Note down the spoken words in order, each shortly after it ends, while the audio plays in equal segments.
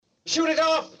Shoot it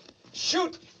off!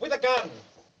 Shoot with a gun!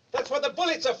 That's what the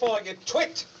bullets are for, you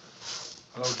twit!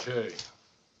 Okay.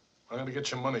 I'm gonna get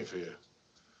your money for you.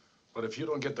 But if you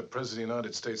don't get the President of the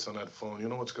United States on that phone, you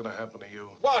know what's gonna happen to you?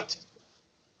 What?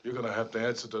 You're gonna have to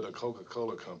answer to the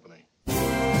Coca-Cola Company.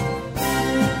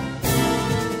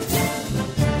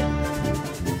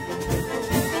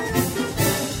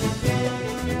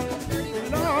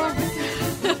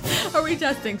 Are we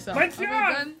testing some? Let's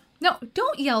go. No,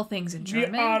 don't yell things in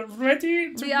German. We are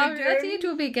ready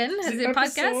to begin. As the a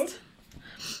podcast. episode.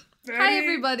 Hi,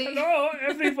 everybody. Hello,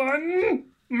 everyone.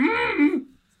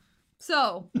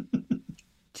 So,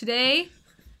 today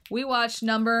we watched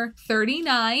number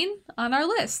 39 on our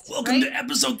list. Welcome to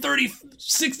episode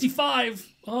 65.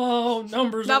 Oh,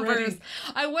 numbers. Already.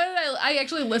 I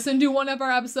actually listened to one of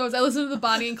our episodes. I listened to the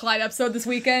Bonnie and Clyde episode last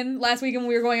weekend when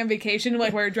we were going on vacation,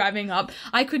 like we were driving up.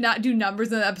 I could not do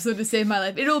numbers in the episode to save my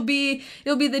life. It'll be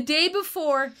the day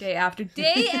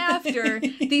after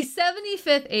the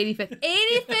 75th,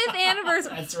 85th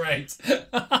anniversary. That's right.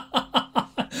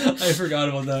 I forgot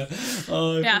about that.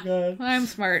 Oh, I forgot. I'm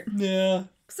smart. Yeah.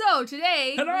 So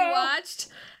today we watched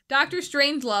Dr.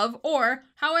 Strangelove, or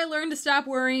How I Learned to Stop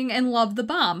Worrying and Love the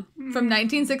Bomb, from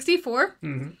 1964.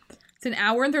 Mm-hmm. It's an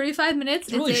hour and 35 minutes.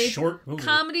 It's a really short movie.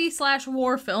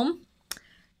 Comedy/war film.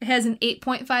 It has an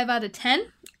 8.5 out of 10,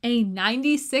 a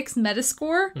 96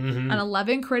 Metascore on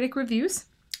 11 critic reviews.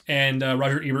 And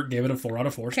Roger Ebert gave it a 4 out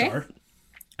of 4 star.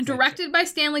 Directed by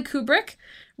Stanley Kubrick.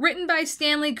 Written by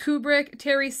Stanley Kubrick,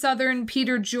 Terry Southern,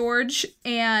 Peter George,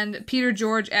 and Peter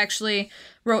George actually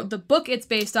wrote the book it's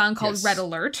based on called Red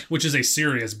Alert. Which is a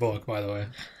serious book, by the way.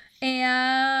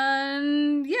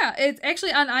 And yeah, it's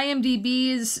actually on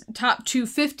IMDb's top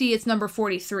 250, it's number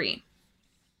 43.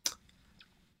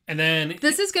 And then...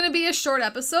 This is going to be a short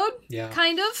episode,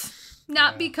 kind of.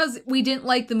 Not because we didn't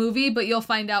like the movie, but you'll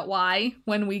find out why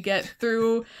when we get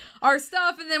through our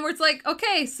stuff. And then it's like,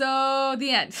 okay, so the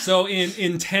end. So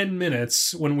in 10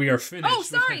 minutes, when we are finished... Oh,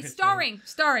 sorry, starring.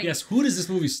 Yes, who does this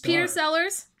movie star? Peter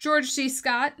Sellers, George C.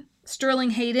 Scott, Sterling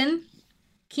Hayden,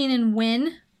 Keenan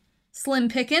Wynn, Slim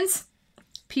Pickens,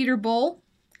 Peter Bull,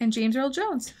 and James Earl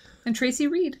Jones, and Tracy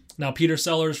Reed. Now, Peter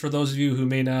Sellers, for those of you who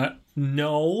may not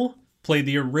know, played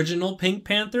the original Pink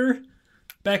Panther.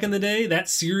 Back in the day, that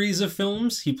series of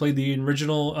films, he played the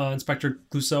original Inspector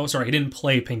Clouseau. Sorry, he didn't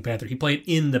play Pink Panther. He played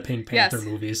in the Pink Panther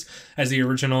movies as the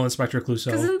original Inspector Clouseau.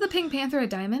 Because isn't the Pink Panther a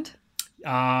diamond?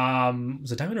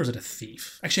 Was it a diamond or was it a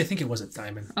thief? Actually, I think it was a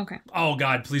diamond. Okay. Oh,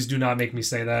 God, please do not make me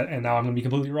say that. And now I'm going to be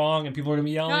completely wrong and people are going to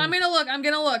be yelling. No, I'm going to look.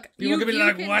 People are going to be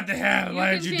like, what the hell?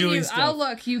 Why did you do stuff? I'll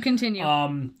look. You continue.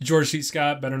 George C.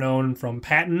 Scott, better known from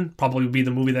Patton, probably would be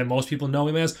the movie that most people know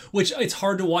him as, which it's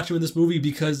hard to watch him in this movie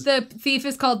because... The thief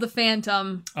is called the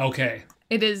Phantom. Okay.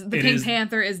 It is. The Pink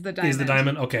Panther is the diamond. Is the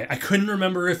diamond? Okay. I couldn't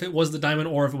remember if it was the diamond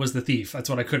or if it was the thief. That's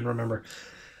what I couldn't remember.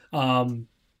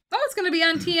 Oh, it's going to be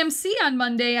on TMC on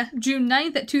Monday, June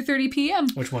 9th at 2:30 p.m.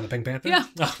 Which one, the Pink Panther? Yeah.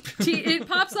 It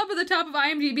pops up at the top of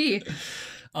IMDb.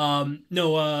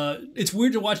 It's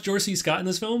weird to watch George C. Scott in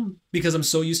this film because I'm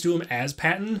so used to him as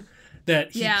Patton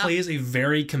that he plays a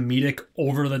very comedic,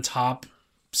 over-the-top,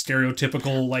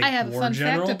 stereotypical, like, war general. I have a fun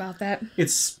fact about that.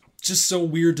 It's just so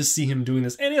weird to see him doing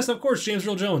this. And yes, of course, James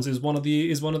Earl Jones is one of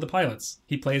the pilots.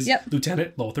 He plays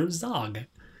Lieutenant Lothar Zog,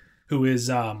 who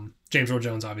is James Earl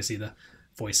Jones, obviously the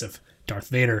voice of Darth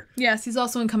Vader. Yes, he's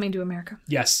also in Coming to America.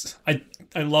 Yes. I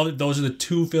love it. Those are the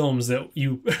two films that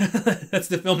you... that's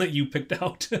the film that you picked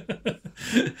out.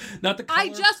 Not the Color I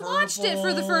just watched it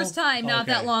for the first time not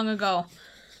that long ago.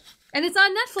 And it's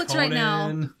on Netflix right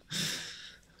now.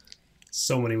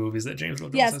 So many movies that James Earl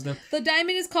Jones has done. The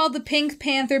diamond is called the Pink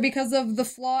Panther because of the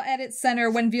flaw at its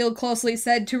center when viewed closely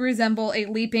said to resemble a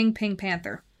leaping Pink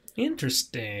Panther.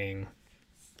 Interesting.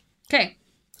 Okay.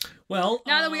 Well,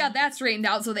 now that we got that straightened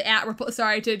out, so the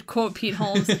sorry to quote Pete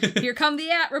Holmes, here come the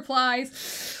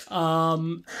replies.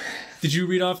 Did you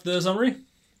read off the summary?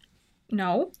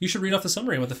 No. You should read off the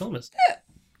summary of what the film is.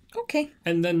 Okay.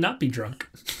 And then not be drunk.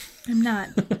 I'm not.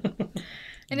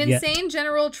 An insane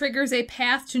general triggers a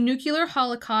path to nuclear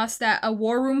holocaust that a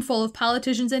war room full of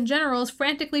politicians and generals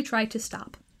frantically try to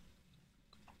stop.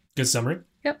 Good summary.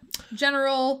 Yep.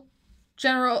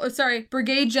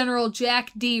 Brigade General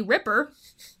Jack D. Ripper.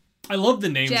 I love the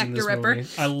names in this Ripper. movie.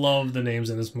 I love the names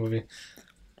in this movie.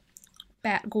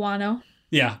 Bat Guano.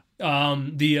 Yeah.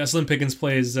 The Slim Pickens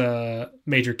plays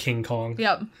Major King Kong.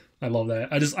 Yep. I love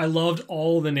that. I loved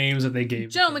all the names that they gave.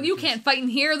 Gentlemen, you can't fight in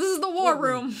here. This is the war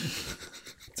room.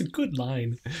 It's a good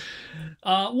line.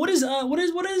 What is your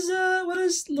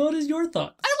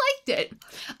thought? I liked it.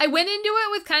 I went into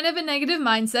it with kind of a negative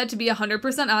mindset, to be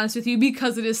 100% honest with you,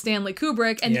 because it is Stanley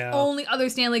Kubrick, and the only other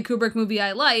Stanley Kubrick movie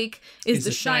I like is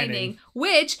The Shining,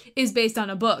 which is based on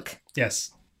a book.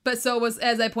 Yes. But so was,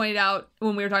 as I pointed out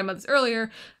when we were talking about this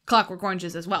earlier, Clockwork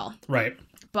Oranges as well. Right.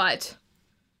 But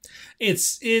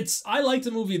I liked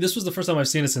the movie. This was the first time I've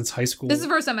seen it since high school. This is the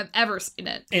first time I've ever seen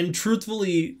it. And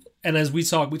truthfully, and as we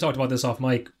talked about this off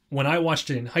mic, when I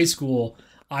watched it in high school,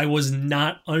 I was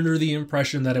not under the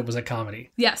impression that it was a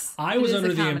comedy. Yes. I was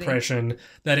under the impression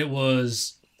that it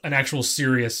was an actual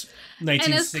serious 1960s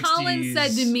And as Colin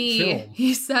said to me, film.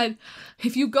 he said,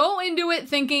 if you go into it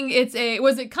thinking it's a...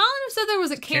 Was it Colin who said that, or was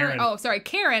it Karen? Karen. Oh, sorry,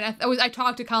 Karen. I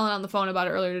talked to Colin on the phone about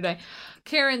it earlier today.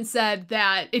 Karen said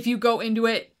that if you go into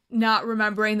it not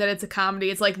remembering that it's a comedy,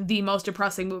 it's like the most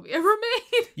depressing movie ever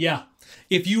made. Yeah.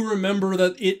 If you remember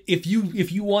that if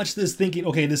you watch this thinking,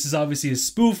 okay, this is obviously a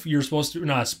spoof, you're supposed to,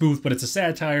 not a spoof, but it's a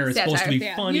satire, it's supposed to be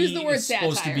funny, Use the word it's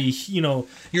supposed to be,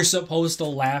 you're supposed to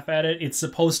laugh at it, it's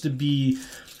supposed to be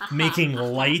making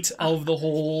light of the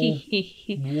whole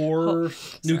war,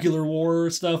 nuclear war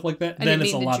stuff like that, then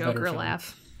it's a lot better film.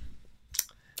 Laugh.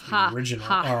 The original.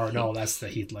 Oh, no, that's the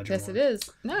Heath Ledger Yes, one. it is.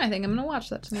 No, I think I'm going to watch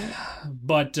that tonight.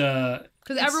 But,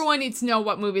 because everyone needs to know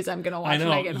what movies I'm going to watch when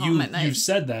I get home at night. You've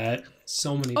said that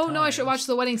so many times. Oh, no, I should watch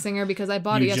The Wedding Singer because I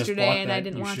bought it yesterday and I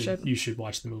didn't watch it. You should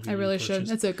watch the movie. I really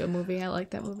should. It's a good movie. I like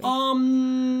that movie.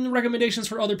 Recommendations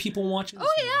for other people watching this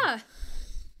movie. Yeah.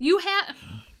 You have...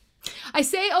 I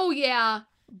say, oh, yeah,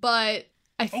 but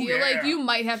I feel like you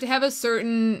might have to have a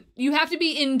certain... You have to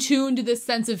be in tune to this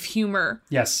sense of humor.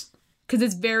 Yes. Because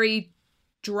it's very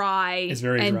dry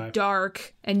and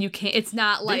dark, and you can't... It's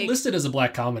not like... They listed as a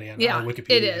black comedy on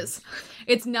Wikipedia. It is.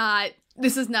 It's not...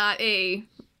 This is not a...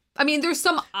 I mean, there's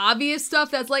some obvious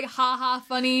stuff that's like ha-ha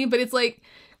funny, but it's like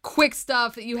quick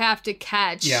stuff that you have to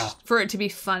catch for it to be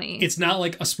funny. It's not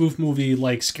like a spoof movie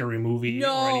like Scary Movie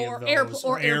or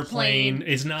Airplane.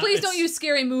 It's not. Please don't use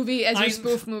Scary Movie as your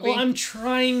spoof movie. Well, I'm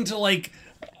trying to like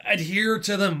adhere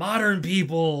to the modern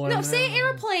people. No, say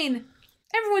Airplane.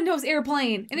 Everyone knows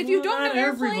Airplane. And if you don't know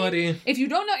Airplane,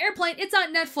 it's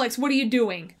on Netflix. What are you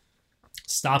doing?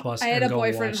 Stop us. I had a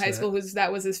boyfriend in high school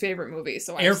that was his favorite movie.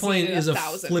 So Airplane is a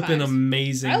flippin'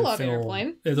 amazing film. I love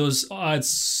Airplane. It's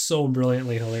so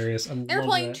brilliantly hilarious.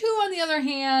 Airplane 2, on the other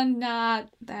hand, not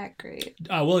that great.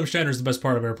 William Shatner's the best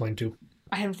part of Airplane 2.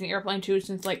 I haven't seen Airplane 2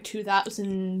 since like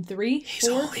 2003. He's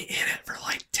only in it for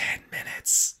like 10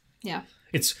 minutes. Yeah.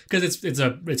 It's because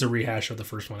it's a rehash of the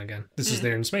first one again. This is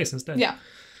there in space instead. Yeah.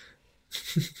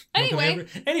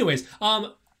 Anyways,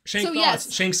 Shank thoughts.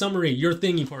 Yes. Shank summary. Your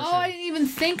thingy portion. Oh, I didn't even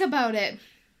think about it.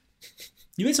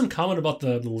 You made some comment about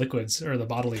the liquids or the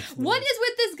bodily fluids. What is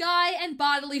with this guy and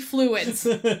bodily fluids?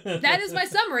 That is my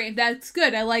summary. That's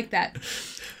good. I like that.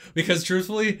 Because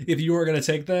truthfully, if you were going to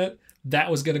take that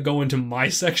was going to go into my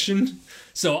section.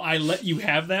 So I let you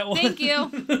have that one. Thank you.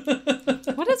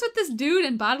 What is with this dude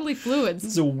and bodily fluids?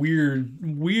 It's a weird.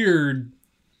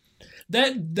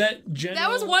 That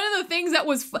was one of the things that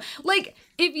was like,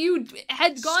 if you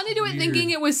had gone into it thinking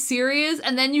it was serious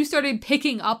and then you started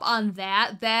picking up on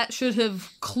that should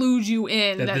have clued you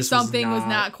in that something was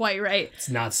not quite right. It's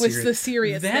not serious. With the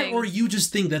serious thing. Or you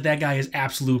just think that guy is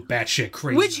absolute batshit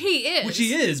crazy. Which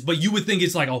he is, but you would think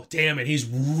it's like, oh damn it, he's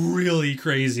really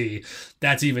crazy.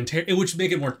 That's even it would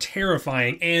make it more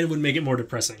terrifying and would make it more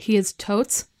depressing. He is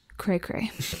totes cray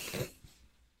cray.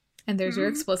 And there's your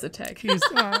explicit tag. He's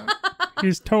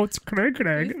totes cray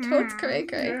cray. Totes cray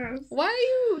cray. Yes. Why are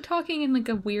you talking in like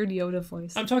a weird Yoda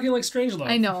voice? I'm talking like Strangelove.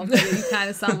 I know. You kind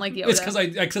of sound like Yoda. It's because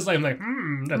I'm like,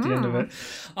 at the end of it.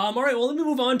 All right, well, let me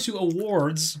move on to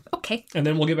awards. Okay. And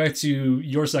then we'll get back to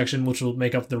your section, which will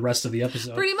make up the rest of the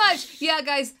episode. Pretty much. Yeah,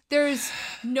 guys, there's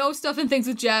no Stuff and Things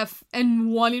with Jeff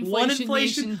and one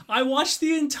inflation. I watched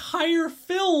the entire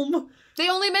film. They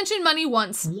only mentioned money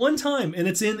once. One time, and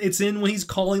it's in when he's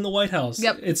calling the White House.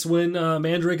 Yep. It's when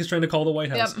Mandrake is trying to call the White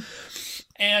House. Yep.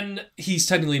 And he's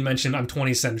technically mentioned, I'm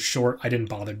 20 cents short. I didn't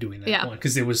bother doing that one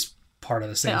because it was part of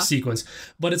the same sequence.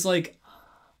 But it's like,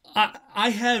 I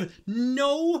have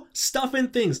no stuff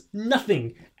and things.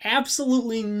 Nothing.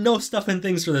 Absolutely no stuff and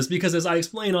things for this because, as I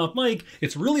explained off mic,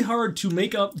 it's really hard to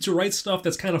write stuff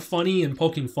that's kind of funny and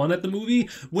poking fun at the movie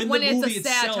when the movie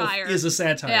itself is a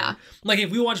satire. Yeah. Like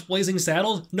if we watched Blazing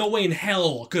Saddles, no way in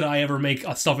hell could I ever make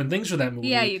stuff and things for that movie.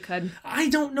 Yeah, you could. I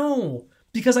don't know.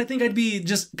 Because I think I'd be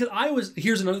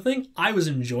here's another thing. I was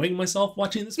enjoying myself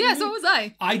watching this movie. Yeah, so was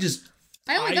I.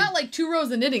 I only got like 2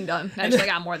 rows of knitting done. Actually, I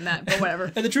got more than that, but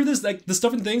whatever. And the truth is, like, the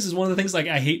stuff and things is one of the things like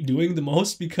I hate doing the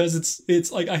most because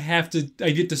it's like I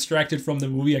get distracted from the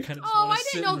movie. I kind of I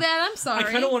didn't know that. I'm sorry.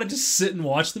 I kind of want to just sit and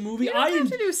watch the movie. You don't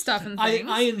have to do stuff and things.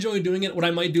 I enjoy doing it. What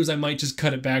I might do is I might just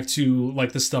cut it back to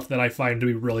like the stuff that I find to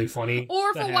be really funny.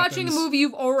 Or for watching a movie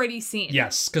you've already seen.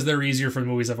 Yes, because they're easier for the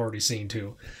movies I've already seen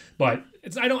too. But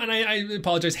I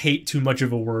apologize, hate too much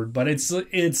of a word, but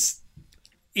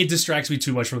it distracts me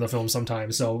too much from the film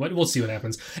sometimes, so but we'll see what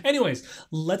happens. Anyways,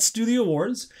 let's do the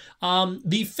awards.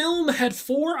 The film had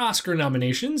 4 Oscar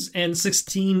nominations and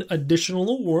 16 additional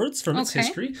awards from its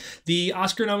history. The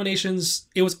Oscar nominations,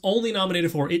 it was only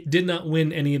nominated for, it did not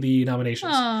win any of the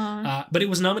nominations. But it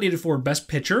was nominated for Best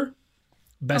Picture,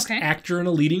 Best Actor in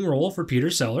a Leading Role for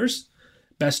Peter Sellers,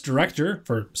 Best Director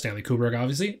for Stanley Kubrick,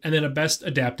 obviously, and then a Best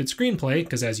Adapted Screenplay,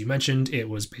 because as you mentioned, it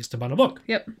was based upon a book.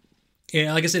 Yep.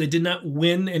 Yeah, like I said, it did not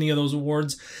win any of those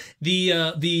awards.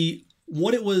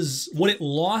 What it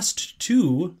lost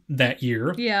to that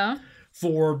year. Yeah.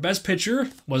 For Best Picture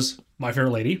was My Fair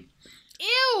Lady.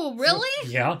 Ew, really?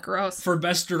 Yeah. Gross. For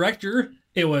Best Director,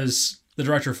 it was the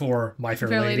director for My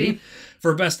Fair Lady.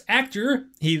 For Best Actor,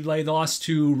 he lost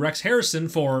to Rex Harrison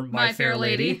for My Fair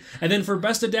Lady. And then for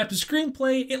Best Adapted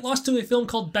Screenplay, it lost to a film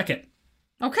called Beckett.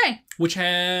 Okay. Which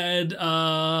had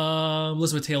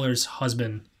Elizabeth Taylor's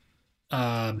husband.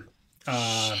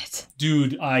 Shit.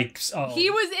 Dude, he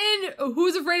was in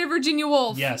Who's Afraid of Virginia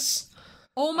Woolf. Yes.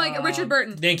 Oh my god, Richard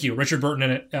Burton. Thank you, Richard Burton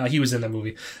in it. He was in that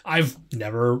movie. I've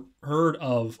never heard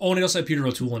of. Oh, and it also had Peter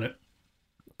O'Toole in it.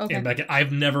 Okay. And Beckett.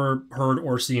 I've never heard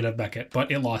or seen of Beckett,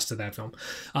 but it lost to that film.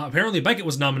 Apparently, Beckett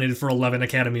was nominated for 11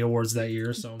 Academy Awards that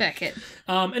year. So Beckett.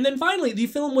 And then finally, the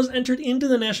film was entered into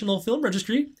the National Film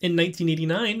Registry in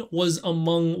 1989. Was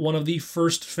among one of the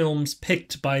first films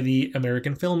picked by the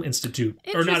American Film Institute,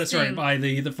 or not? Sorry, by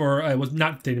was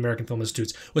not the American Film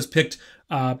Institute. Was picked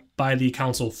by the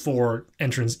council for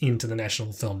entrance into the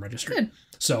National Film Registry. Good.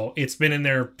 So it's been in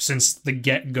there since the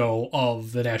get-go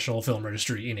of the National Film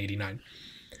Registry in '89.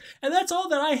 And that's all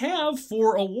that I have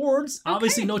for awards. Okay.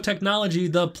 Obviously, no technology.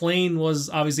 The plane was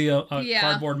obviously a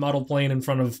cardboard model plane in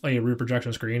front of a rear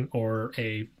projection screen or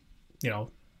a,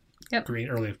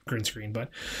 green screen.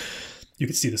 But you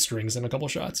could see the strings in a couple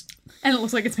shots. And it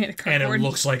looks like it's made of cardboard. And it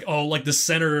looks like, like the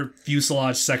center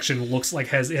fuselage section looks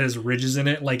like it has ridges in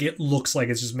it. Like it looks like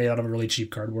it's just made out of a really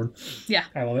cheap cardboard. Yeah.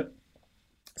 I love it.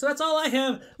 So that's all I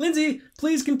have. Lindsay,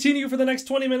 please continue for the next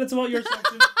 20 minutes about your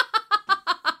section.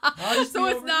 So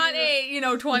it's not a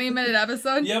 20-minute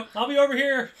episode? Yep, I'll be over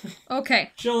here.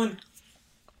 Okay. Chilling.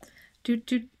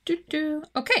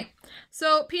 Okay.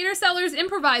 So Peter Sellers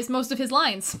improvised most of his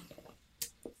lines.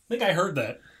 I think I heard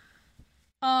that.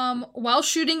 While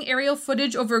shooting aerial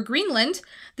footage over Greenland,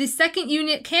 the 2nd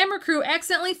Unit camera crew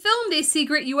accidentally filmed a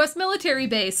secret U.S. military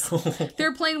base.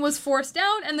 Their plane was forced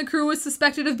down, and the crew was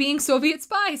suspected of being Soviet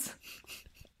spies.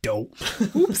 Dope.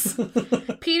 Oops.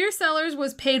 Peter Sellers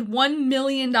was paid $1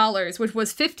 million, which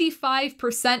was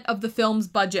 55% of the film's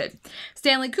budget.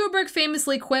 Stanley Kubrick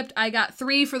famously quipped, "I got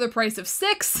 3 for the price of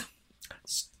 6.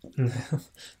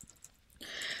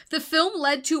 The film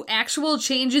led to actual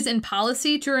changes in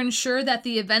policy to ensure that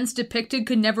the events depicted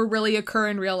could never really occur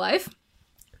in real life.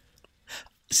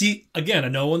 See, again, I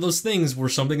know one of those things where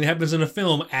something that happens in a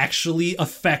film actually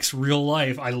affects real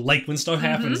life. I like when stuff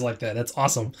happens like that. That's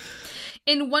awesome.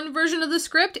 In one version of the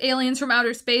script, aliens from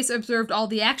outer space observed all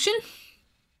the action.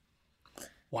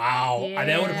 Wow. Yeah.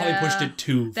 That would have probably pushed it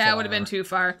too far. That would have been too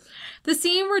far. The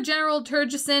scene where General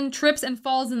Turgison trips and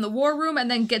falls in the war room and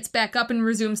then gets back up and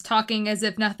resumes talking as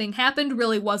if nothing happened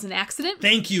really was an accident.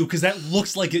 Thank you, because that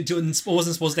looks like it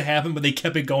wasn't supposed to happen, but they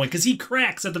kept it going, because he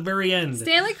cracks at the very end.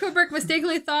 Stanley Kubrick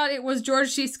mistakenly thought it was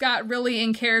George C. Scott really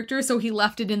in character, so he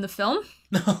left it in the film.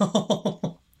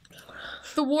 No.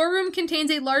 The war room contains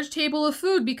a large table of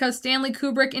food because Stanley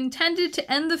Kubrick intended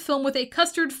to end the film with a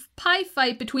custard pie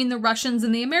fight between the Russians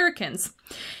and the Americans.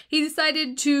 He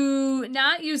decided to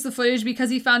not use the footage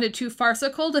because he found it too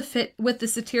farcical to fit with the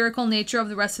satirical nature of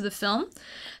the rest of the film.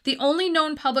 The only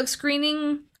known public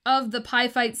screening of the pie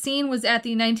fight scene was at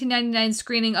the 1999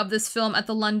 screening of this film at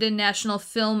the London National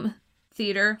Film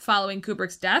Theatre following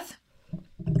Kubrick's death.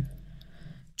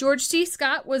 George C.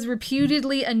 Scott was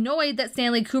reputedly annoyed that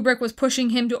Stanley Kubrick was pushing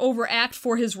him to overact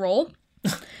for his role.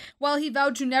 While he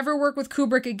vowed to never work with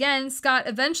Kubrick again, Scott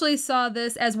eventually saw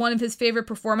this as one of his favorite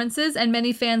performances, and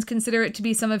many fans consider it to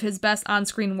be some of his best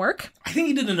on-screen work. I think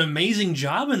he did an amazing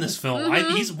job in this film.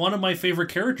 He's one of my favorite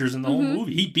characters in the whole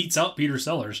movie. He beats out Peter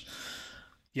Sellers.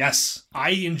 Yes, I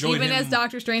enjoyed him. Even as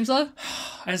Dr. Strangelove?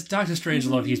 As Dr.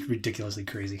 Strangelove, he's ridiculously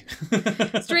crazy.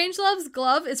 Strangelove's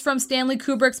glove is from Stanley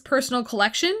Kubrick's personal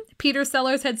collection. Peter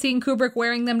Sellers had seen Kubrick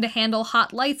wearing them to handle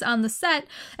hot lights on the set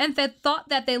and thought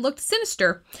that they looked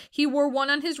sinister. He wore one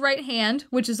on his right hand,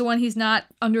 which is the one he's not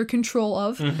under control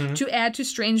of, to add to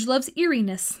Strangelove's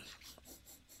eeriness.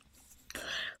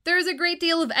 There is a great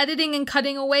deal of editing and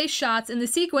cutting away shots in the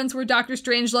sequence where Dr.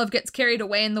 Strangelove gets carried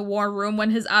away in the war room when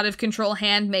his out-of-control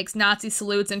hand makes Nazi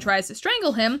salutes and tries to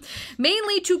strangle him,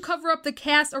 mainly to cover up the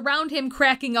cast around him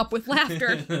cracking up with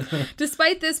laughter.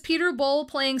 Despite this, Peter Boll,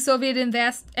 playing Soviet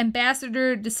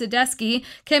Ambassador Sadetsky,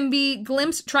 can be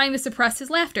glimpsed trying to suppress his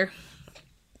laughter.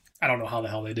 I don't know how the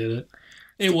hell they did it.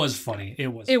 It was funny. It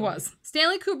was.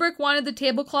 Stanley Kubrick wanted the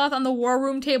tablecloth on the war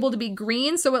room table to be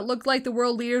green, so it looked like the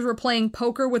world leaders were playing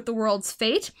poker with the world's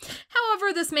fate.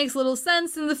 However, this makes little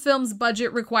sense, and the film's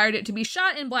budget required it to be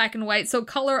shot in black and white, so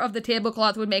color of the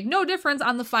tablecloth would make no difference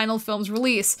on the final film's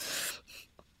release.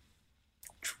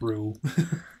 True.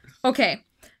 Okay.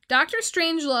 Dr.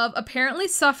 Strangelove apparently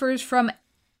suffers from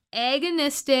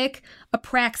agonistic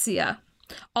apraxia,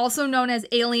 also known as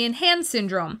alien hand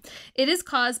syndrome. It is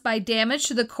caused by damage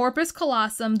to the corpus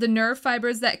callosum, the nerve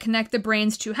fibers that connect the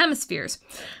brain's two hemispheres.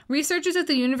 Researchers at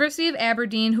the University of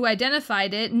Aberdeen who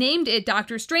identified it named it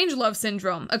Dr. Strangelove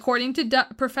syndrome. According to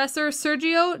Professor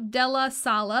Sergio Della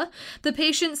Sala, the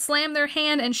patients slam their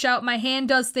hand and shout, "My hand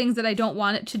does things that I don't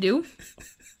want it to do."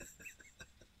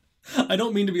 I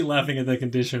don't mean to be laughing at that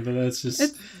condition, but that's just...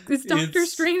 It's Dr.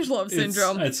 Strangelove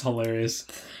syndrome. It's hilarious.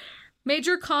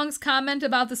 Major Kong's comment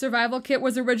about the survival kit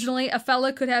was originally a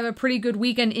fella could have a pretty good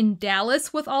weekend in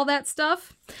Dallas with all that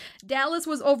stuff. Dallas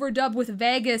was overdubbed with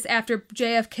Vegas after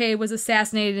JFK was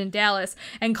assassinated in Dallas,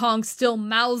 and Kong still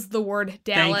mouths the word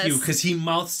Dallas. Thank you, because he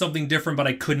mouthed something different, but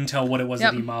I couldn't tell what it was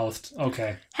that he mouthed.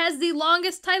 Okay. Has the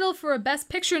longest title for a Best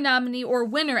Picture nominee or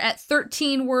winner at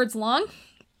 13 words long.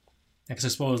 Because I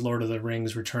suppose Lord of the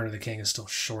Rings Return of the King is still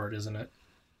short, isn't it?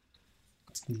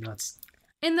 It's nuts.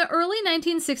 In the early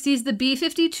 1960s, the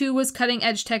B-52 was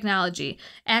cutting-edge technology.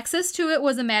 Access to it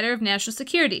was a matter of national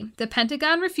security. The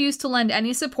Pentagon refused to lend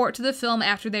any support to the film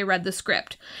after they read the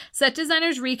script. Set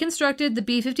designers reconstructed the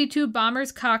B-52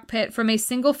 bomber's cockpit from a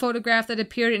single photograph that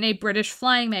appeared in a British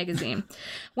flying magazine.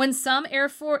 When some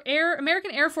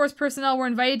American Air Force personnel were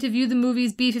invited to view the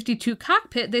movie's B-52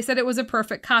 cockpit, they said it was a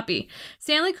perfect copy.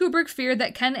 Stanley Kubrick feared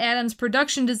that Ken Adams'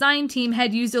 production design team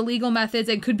had used illegal methods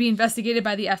and could be investigated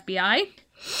by the FBI.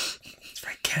 That's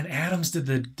right. Ken Adams did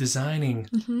the designing.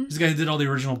 This guy did all the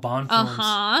original Bond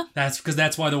films.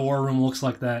 That's why the War Room looks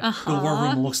like that. The War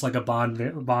Room looks like a Bond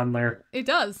lair. It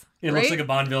does. It looks like a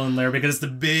Bond villain lair because it's the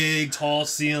big, tall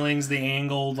ceilings, the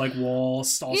angled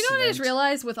walls. You know what I just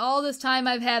realized? With all this time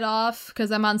I've had off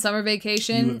because I'm on summer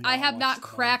vacation, I have not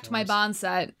cracked my Bond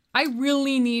set. I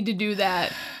really need to do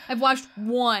that. I've watched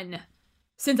one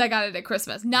since I got it at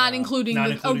Christmas, not including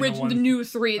the new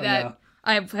three that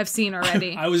I have seen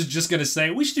already. I was just going to say,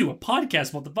 we should do a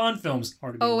podcast about the Bond films.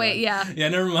 Yeah. Yeah,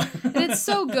 never mind. And it's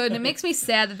so good. And it makes me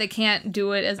sad that they can't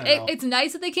do it as... It's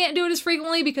nice that they can't do it as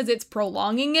frequently because it's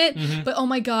prolonging it. But oh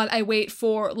my god, I wait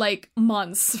for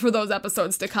months for those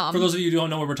episodes to come. For those of you who don't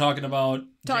know what we're talking about...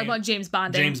 About James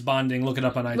Bonding. James Bonding, look it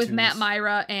up on iTunes. With Matt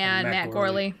Myra and Matt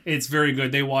Gorley. It's very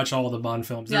good. They watch all the Bond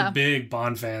films. They're big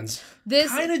Bond fans.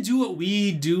 This kind of do what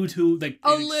we do to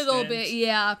a little bit,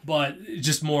 yeah. But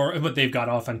just more. But they've got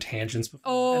off on tangents before.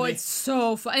 Oh, it's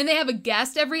so fun. And they have a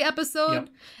guest every episode,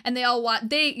 and they all watch.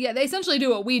 They essentially do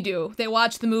what we do. They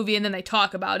watch the movie and then they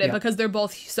talk about it because they're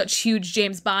both such huge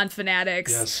James Bond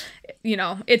fanatics. Yes. You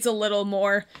know, it's a little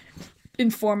more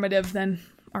informative than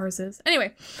ours is.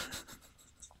 Anyway.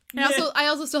 I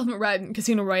also still haven't read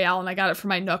Casino Royale, and I got it for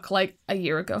my Nook a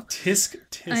year ago. Tisk.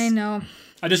 I know.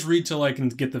 I just read till I can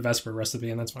get the Vesper recipe,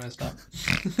 and that's when I stop.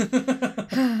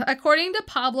 According to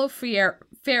Pablo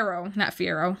Fierro.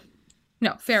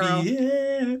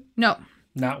 No.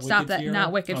 Not Stop Wicked that. Fierro?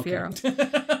 Not Wicked Okay. Fierro.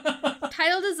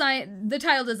 The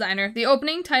title designer. The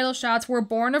opening title shots were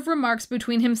born of remarks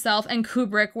between himself and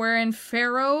Kubrick, wherein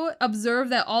Fierro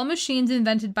observed that all machines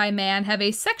invented by man have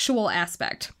a sexual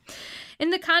aspect. In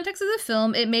the context of the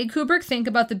film, it made Kubrick think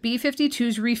about the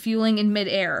B-52's refueling in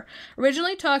midair.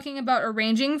 Originally talking about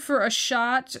arranging for a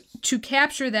shoot to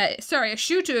capture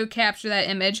that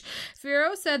image,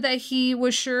 Fierro said that he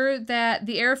was sure that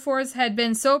the Air Force had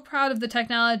been so proud of the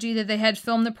technology that they had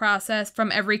filmed the process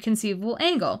from every conceivable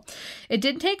angle. It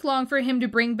didn't take long for him to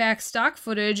bring back stock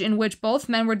footage in which both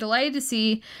men were delighted to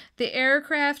see the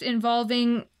aircraft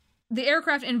involving the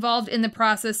aircraft involved in the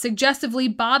process, suggestively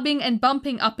bobbing and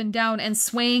bumping up and down and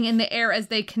swaying in the air as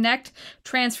they connect,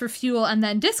 transfer fuel, and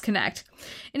then disconnect.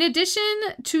 In addition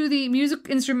to the music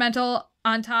instrumental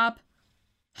on top,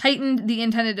 heightened the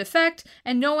intended effect,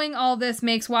 and knowing all this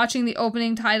makes watching the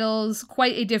opening titles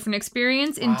quite a different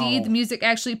experience. Wow. Indeed, the music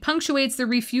actually punctuates the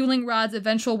refueling rod's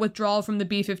eventual withdrawal from the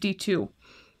B-52.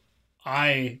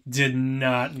 I did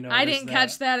not know. I didn't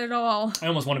catch that at all. I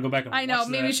almost want to go back and watch I know,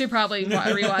 maybe that. you should probably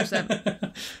rewatch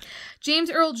that. James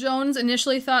Earl Jones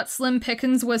initially thought Slim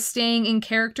Pickens was staying in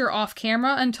character off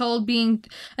camera until being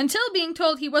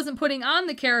told he wasn't putting on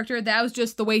the character. That was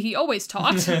just the way he always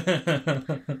talked.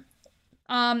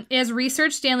 As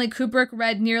research, Stanley Kubrick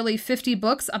read nearly 50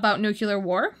 books about nuclear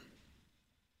war.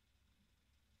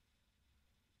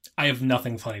 I have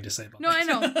nothing funny to say about No, that. I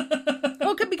know.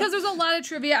 Well, because there's a lot of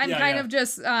trivia. I'm kind of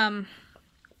just...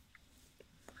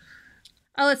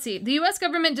 let's see. The U.S.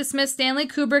 government dismissed Stanley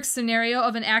Kubrick's scenario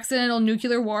of an accidental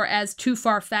nuclear war as too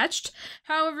far-fetched.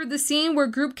 However, the scene where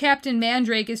Group Captain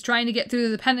Mandrake is trying to get through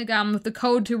the Pentagon with the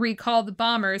code to recall the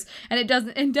bombers, and it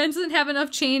doesn't have enough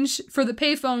change for the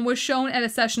payphone, was shown at a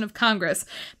session of Congress.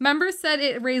 Members said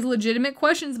it raised legitimate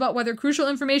questions about whether crucial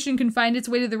information can find its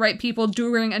way to the right people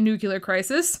during a nuclear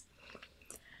crisis.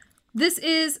 This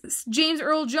is James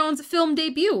Earl Jones' film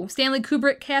debut. Stanley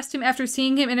Kubrick cast him after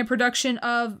seeing him in a production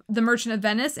of The Merchant of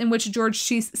Venice, in which George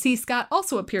C. Scott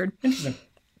also appeared. Interesting.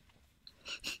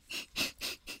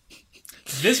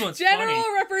 This one's General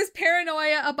funny. Ripper's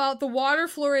paranoia about the water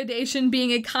fluoridation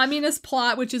being a communist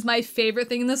plot, which is my favorite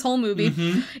thing in this whole movie,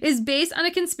 is based on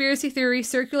a conspiracy theory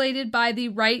circulated by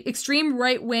the extreme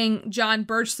right-wing John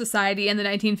Birch Society in the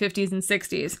 1950s and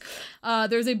 60s.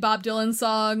 There's a Bob Dylan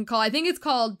song I think it's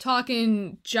called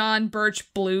Talkin' John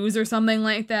Birch Blues or something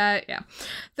like that. Yeah.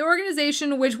 The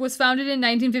organization, which was founded in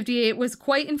 1958, was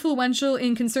quite influential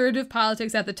in conservative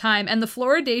politics at the time, and the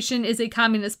fluoridation is a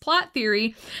communist plot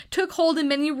theory took hold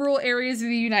in many rural areas of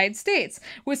the United States,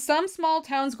 with some small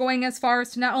towns going as far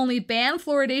as to not only ban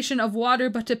fluoridation of water,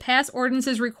 but to pass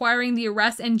ordinances requiring the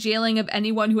arrest and jailing of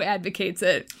anyone who advocates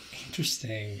it.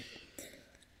 Interesting.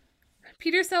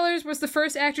 Peter Sellers was the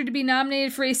first actor to be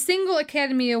nominated for a single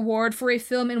Academy Award for a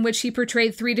film in which he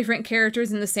portrayed 3 different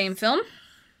characters in the same film.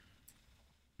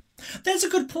 That's a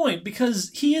good point,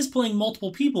 because he is playing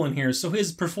multiple people in here, so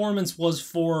his performance was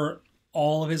for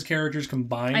all of his characters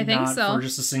combined, I think not so. for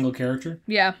just a single character.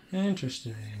 Yeah.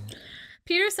 Interesting.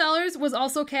 Peter Sellers was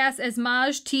also cast as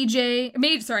Maj.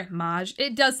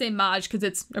 It does say Maj because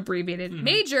it's abbreviated.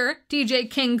 Major TJ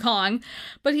King Kong,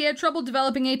 but he had trouble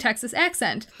developing a Texas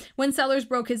accent. When Sellers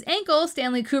broke his ankle,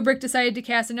 Stanley Kubrick decided to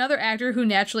cast another actor who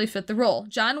naturally fit the role.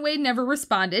 John Wade never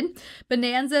responded.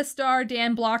 Bonanza star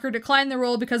Dan Blocker declined the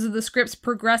role because of the script's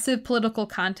progressive political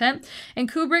content,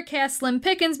 and Kubrick cast Slim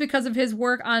Pickens because of his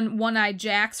work on One-Eyed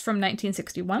Jacks from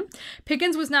 1961.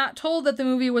 Pickens was not told that the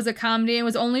movie was a comedy and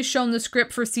was only shown the script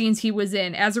for scenes he was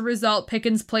in. As a result,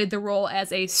 Pickens played the role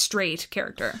as a straight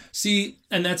character. See,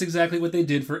 and that's exactly what they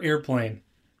did for Airplane.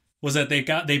 Was that they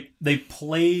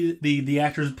played the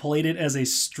actors played it as a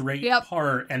straight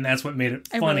part, and that's what made it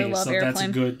funny. I really love so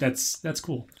Airplane. That's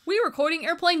cool. We were quoting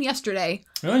Airplane yesterday.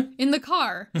 Really? In the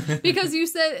car. Because you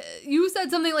said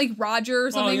something like Roger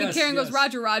or something, and Karen goes,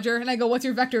 Roger, Roger, and I go, what's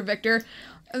your vector, Victor?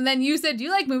 And then you said, do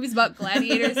you like movies about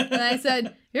gladiators? And I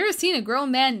said, you ever seen a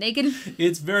grown man naked?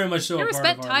 It's very much so. You ever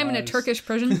spent time in a Turkish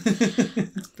prison?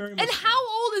 Very much and how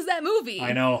old is that movie?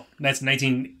 I know. That's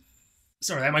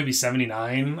that might be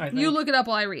 79, I think. You look it up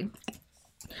while I read.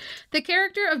 The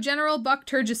character of General Buck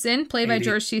Turgison, played by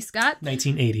George C. Scott.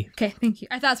 1980. Okay, thank you.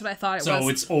 That's what I thought it was. So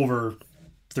it's over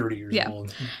 30 years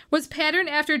old. Was patterned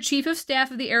after Chief of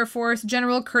Staff of the Air Force,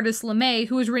 General Curtis LeMay,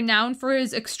 who was renowned for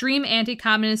his extreme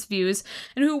anti-communist views,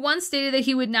 and who once stated that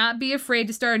he would not be afraid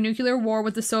to start a nuclear war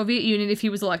with the Soviet Union if he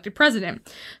was elected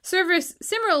president.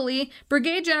 Similarly,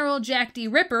 Brigadier General Jack D.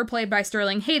 Ripper, played by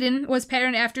Sterling Hayden, was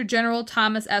patterned after General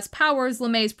Thomas S. Powers,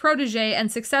 LeMay's protege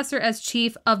and successor as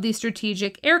Chief of the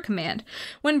Strategic Air Command.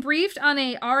 When briefed on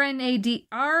a RAND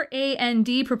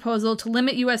proposal to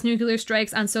limit U.S. nuclear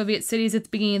strikes on Soviet cities at the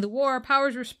beginning of the war,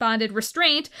 Powers responded,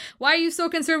 "Restraint? Why are you so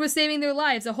concerned with saving their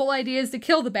lives? The whole idea is to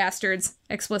kill the bastards."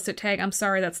 Explicit tag. I'm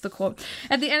sorry, that's the quote.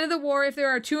 At the end of the war, if there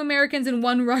are 2 Americans and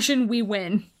 1 Russian, we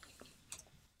win.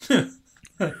 Stanley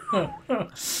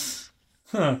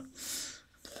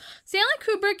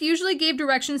Kubrick usually gave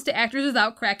directions to actors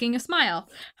without cracking a smile.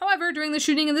 However, during the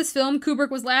shooting of this film,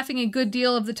 Kubrick was laughing a good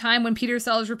deal of the time when Peter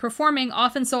Sellers were performing,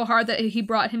 often so hard that he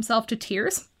brought himself to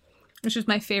tears. which is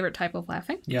my favorite type of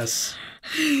laughing. Yes.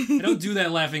 I don't do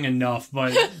that laughing enough,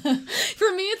 but...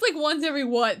 For me, it's like once every,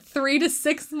 3 to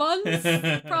 6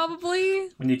 months, probably.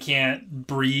 When you can't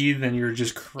breathe and you're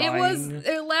just crying.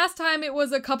 Last time it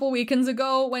was a couple weekends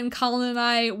ago when Colin and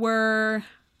I were...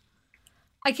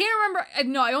 I can't remember.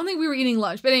 No, I don't think we were eating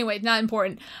lunch. But anyway, not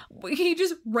important. He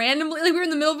just randomly, like we were in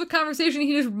the middle of a conversation,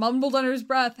 he just mumbled under his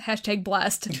breath,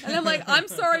 #blessed. And I'm like, I'm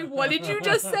sorry, what did you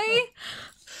just say?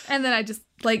 And then I just,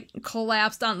 like,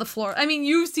 collapsed on the floor. I mean,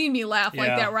 you've seen me laugh like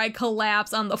that, where I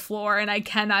collapse on the floor and I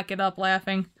cannot get up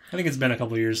laughing. I think it's been a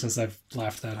couple of years since I've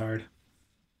laughed that hard.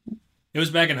 It was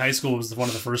back in high school. It was one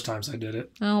of the first times I did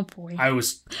it. Oh, boy. It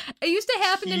used to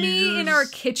happen to me in our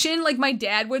kitchen. Like, my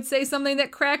dad would say something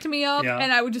that cracked me up,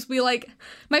 and I would just be like,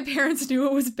 my parents knew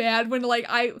it was bad when, like,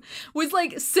 I was,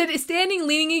 like, standing,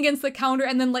 leaning against the counter,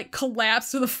 and then, like,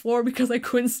 collapsed to the floor because I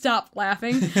couldn't stop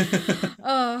laughing.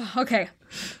 Okay.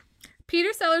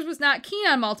 Peter Sellers was not keen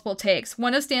on multiple takes,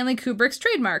 one of Stanley Kubrick's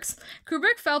trademarks.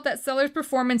 Kubrick felt that Sellers'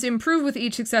 performance improved with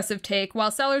each successive take,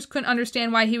 while Sellers couldn't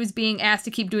understand why he was being asked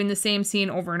to keep doing the same scene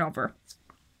over and over.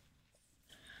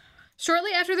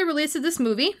 Shortly after the release of this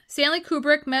movie, Stanley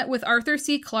Kubrick met with Arthur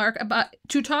C. Clarke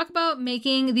to talk about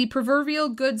making the proverbial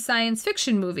good science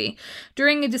fiction movie.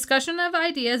 During a discussion of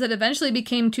ideas that eventually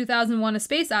became 2001: A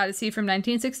Space Odyssey from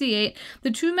 1968, the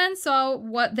two men saw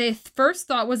what they first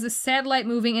thought was a satellite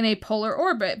moving in a polar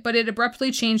orbit, but it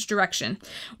abruptly changed direction.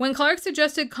 When Clarke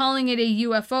suggested calling in a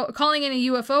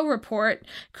UFO report,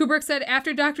 Kubrick said,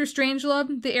 "After Dr.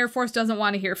 Strangelove, the Air Force doesn't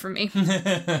want to hear from me."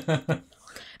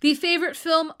 The favorite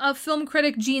film of film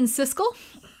critic Gene Siskel.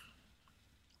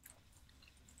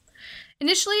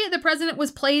 Initially, the president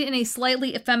was played in a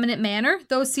slightly effeminate manner.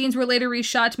 Those scenes were later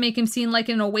reshot to make him seem like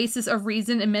an oasis of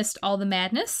reason amidst all the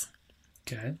madness.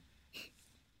 Okay.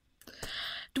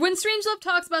 When Strangelove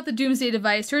talks about the Doomsday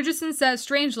Device, Turgison says,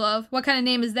 "Strangelove? What kind of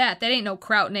name is that? That ain't no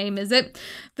kraut name, is it?"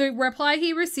 The reply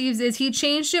he receives is he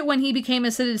changed it when he became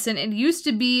a citizen. It used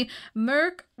to be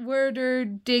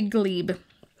Merkwürdiglieb.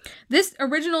 This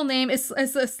original name is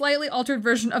a slightly altered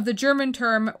version of the German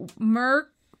term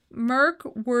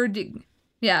Merkwürdig.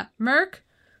 Yeah,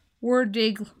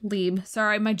 Merkwürdiglieb.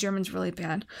 Sorry, my German's really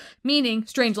bad. Meaning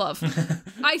Strangelove.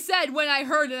 I said when I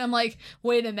heard it, I'm like,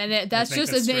 wait a minute, that's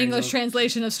just an English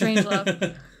translation of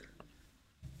Strangelove.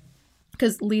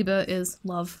 Because Liebe is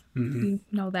love. Mm-hmm. You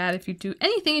know that if you do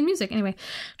anything in music. Anyway,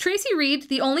 Tracy Reed,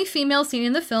 the only female seen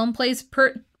in the film, plays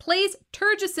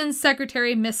Turgison's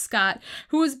secretary, Miss Scott,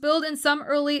 who was billed in some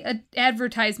early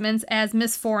advertisements as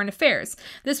Miss Foreign Affairs.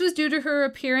 This was due to her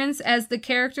appearance as the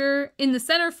character in the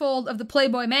centerfold of the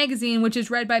Playboy magazine, which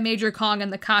is read by Major Kong in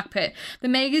the cockpit. The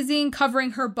magazine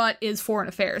covering her butt is Foreign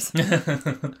Affairs.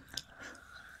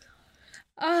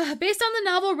 Based on the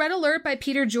novel Red Alert by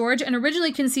Peter George, and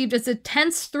originally conceived as a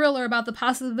tense thriller about the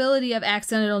possibility of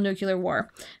accidental nuclear war.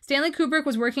 Stanley Kubrick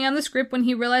was working on the script when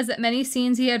he realized that many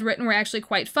scenes he had written were actually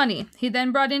quite funny. He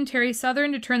then brought in Terry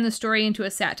Southern to turn the story into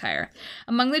a satire.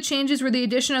 Among the changes were the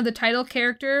addition of the title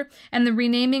character and the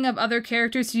renaming of other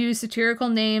characters to use satirical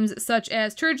names such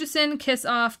as Turgison, Kiss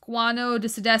Off, Guano,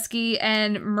 Dostoevsky,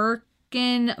 and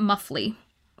Merkin Muffley.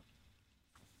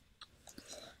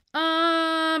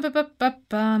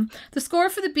 The score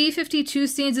for the B-52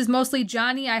 scenes is mostly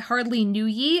Johnny I Hardly Knew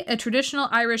Ye, a traditional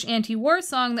Irish anti-war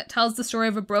song that tells the story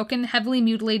of a broken, heavily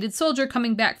mutilated soldier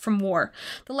coming back from war.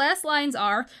 The last lines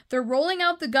are, "They're rolling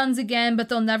out the guns again, but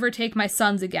they'll never take my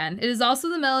sons again." It is also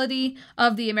the melody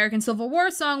of the American Civil War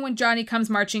song When Johnny Comes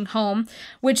Marching Home,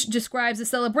 which describes the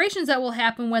celebrations that will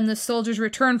happen when the soldiers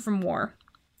return from war.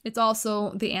 It's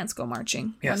also the ants go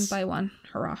marching, yes. One by one.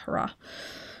 Hurrah, hurrah.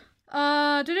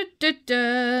 Quick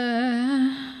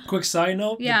side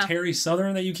note, yeah. The Terry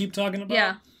Southern that you keep talking about.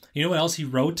 Yeah. You know what else he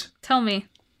wrote? Tell me.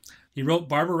 He wrote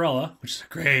Barbarella, which is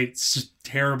a great,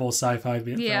 terrible sci-fi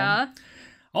film. Yeah.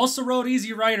 Also wrote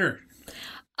Easy Rider.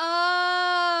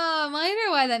 I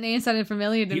wonder why that name sounded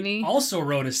familiar to me. He also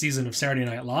wrote a season of Saturday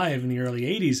Night Live in the early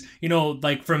 80s. You know,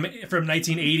 like from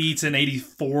 1980 to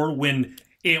 84 when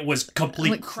it was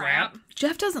complete crap.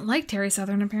 Jeff doesn't like Terry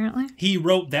Southern, apparently. He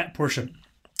wrote that portion.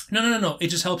 No. It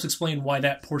just helps explain why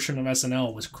that portion of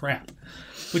SNL was crap.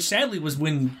 Which sadly was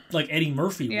when like Eddie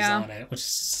Murphy was on it, which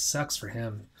sucks for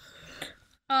him.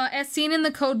 As seen in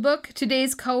the code book,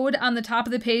 today's code on the top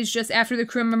of the page just after the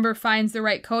crew member finds the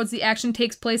right codes, the action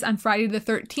takes place on Friday the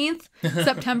 13th,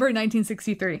 September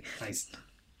 1963. Nice.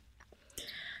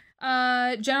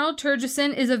 General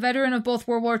Turgison is a veteran of both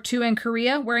World War II and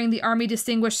Korea, wearing the Army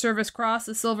Distinguished Service Cross,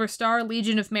 the Silver Star,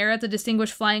 Legion of Merit, the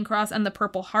Distinguished Flying Cross, and the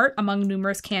Purple Heart, among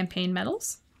numerous campaign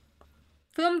medals.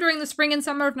 Filmed during the spring and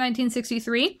summer of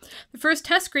 1963, the first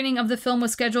test screening of the film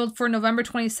was scheduled for November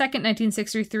 22nd,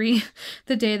 1963,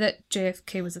 the day that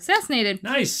JFK was assassinated.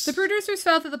 Nice. The producers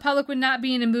felt that the public would not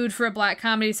be in a mood for a black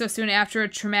comedy so soon after a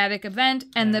traumatic event,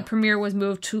 and the premiere was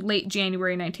moved to late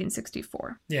January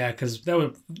 1964. Yeah, because that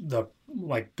was the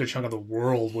good chunk of the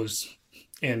world was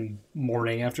in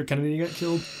mourning after Kennedy got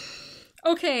killed.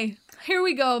 Okay, here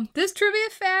we go. This trivia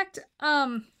fact,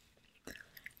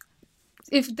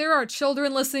 if there are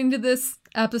children listening to this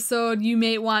episode, you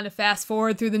may want to fast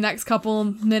forward through the next couple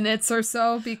minutes or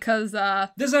so because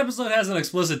this episode has an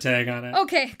explicit tag on it.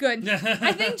 Okay, good.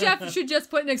 I think Jeff should just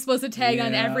put an explicit tag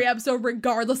on every episode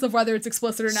regardless of whether it's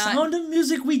explicit or not. Sound of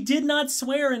Music, we did not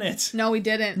swear in it. No, we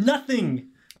didn't. Nothing.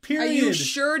 Period. Are you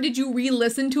sure? Did you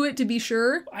re-listen to it to be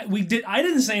sure? I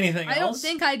didn't say anything else. I don't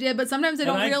think I did, but sometimes I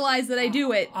don't realize that I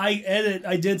do it.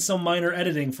 I did some minor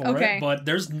editing for it, but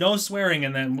there's no swearing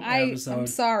in that episode. I'm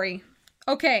sorry.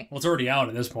 Okay. Well, it's already out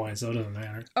at this point, so it doesn't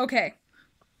matter. Okay.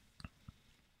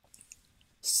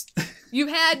 You've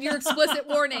had your explicit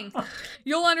warning.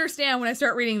 You'll understand when I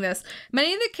start reading this.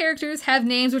 Many of the characters have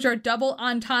names which are double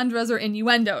entendres or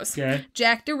innuendos. Okay.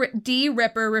 Jack D.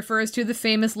 Ripper refers to the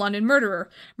famous London murderer.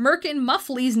 Merkin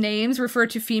Muffley's names refer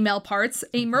to female parts.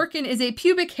 A merkin is a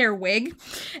pubic hair wig,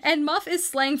 and muff is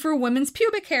slang for women's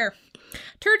pubic hair.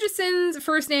 Turgison's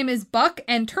first name is Buck,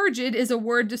 and turgid is a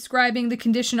word describing the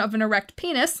condition of an erect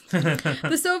penis.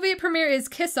 The Soviet premier is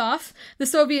Kissoff. The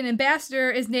Soviet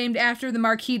ambassador is named after the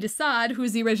Marquis de Sade,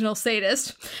 who's the original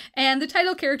sadist. And the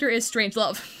title character is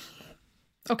Strangelove.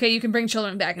 Okay, you can bring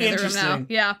children back into the room now.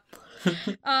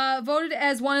 Yeah. Voted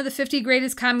as one of the 50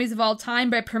 greatest comedies of all time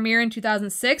by Premiere in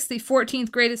 2006, the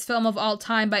 14th greatest film of all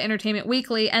time by Entertainment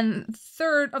Weekly, and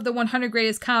third of the 100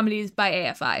 greatest comedies by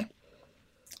AFI.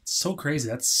 So crazy.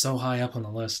 That's so high up on the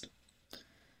list.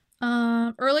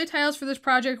 Early titles for this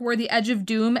project were The Edge of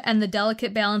Doom and The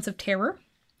Delicate Balance of Terror.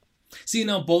 See,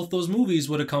 now both those movies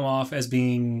would have come off as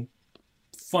being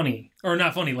funny. Or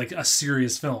not funny, like a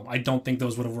serious film. I don't think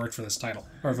those would have worked for this title.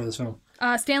 Or for this film.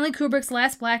 Stanley Kubrick's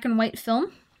last black and white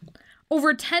film.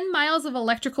 Over 10 miles of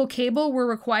electrical cable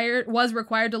was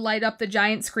required to light up the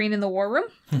giant screen in the war room.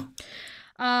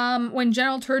 When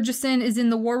General Turgison is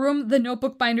in the war room, the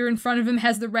notebook binder in front of him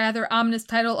has the rather ominous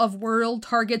title of World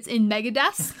Targets in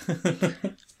Megadeth.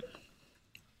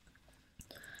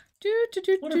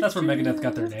 What if that's where Megadeth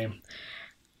got their name?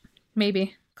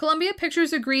 Maybe. Columbia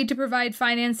Pictures agreed to provide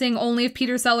financing only if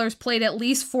Peter Sellers played at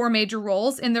least 4 major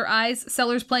roles. In their eyes,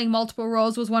 Sellers playing multiple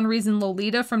roles was one reason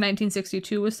Lolita from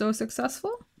 1962 was so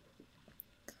successful.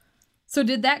 So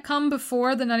did that come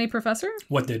before The Nutty Professor?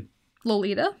 What did?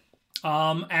 Lolita.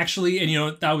 Actually,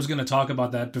 and I was going to talk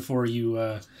about that before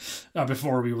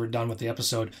before we were done with the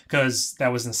episode, because that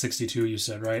was in 62, you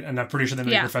said, right? And I'm pretty sure the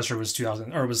Nutty Professor was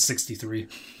 2000, or was 63.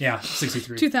 Yeah,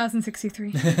 63.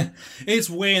 2063. It's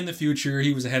way in the future.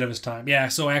 He was ahead of his time. Yeah,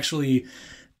 so actually,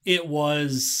 it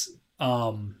was,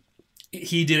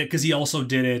 he did it, because he also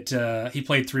did it, he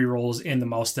played 3 roles in The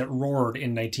Mouse That Roared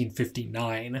in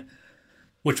 1959,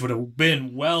 which would have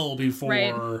been well before...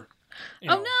 Right.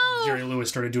 No! Jerry Lewis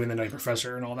started doing The Nutty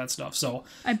Professor and all that stuff. So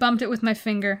I bumped it with my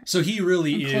finger. So he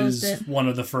really is one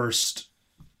of the first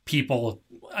people.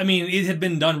 I mean, it had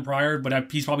been done prior,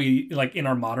 but he's probably, like, in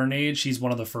our modern age, he's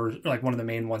one of the first, like, one of the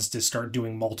main ones to start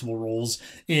doing multiple roles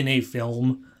in a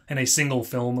film, in a single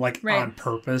film, like, on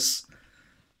purpose.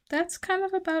 That's kind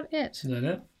of about it. Is that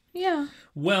it? Yeah.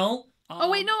 Well... oh,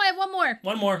 wait, no, I have one more.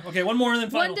 One more. Okay, one more and then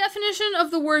final. One definition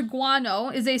of the word guano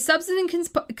is a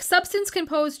substance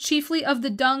composed chiefly of the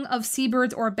dung of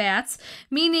seabirds or bats,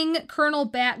 meaning Colonel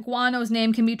Bat Guano's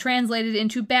name can be translated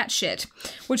into bat shit,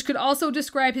 which could also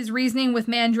describe his reasoning with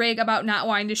Mandrake about not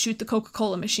wanting to shoot the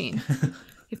Coca-Cola machine.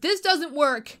 If this doesn't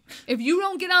work, if you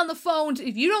don't get on the phone,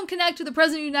 if you don't connect to the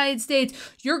President of the United States,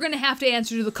 you're going to have to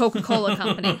answer to the Coca-Cola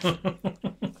company.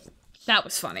 That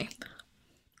was funny.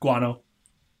 Guano.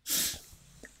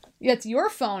 Yeah, it's your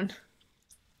phone.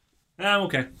 I'm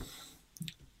okay.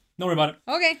 Don't worry about it.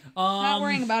 Okay. Not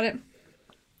worrying about it.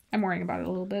 I'm worrying about it a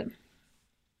little bit.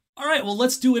 All right, well,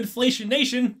 let's do Inflation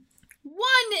Nation.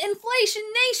 Inflation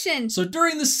Nation! So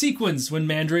during the sequence when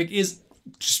Mandrake is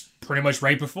just pretty much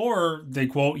right before the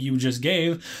quote you just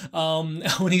gave,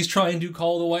 when he's trying to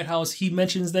call the White House, he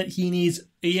mentions that he needs,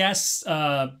 the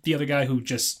other guy who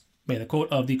just made the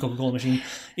quote of the Coca-Cola machine,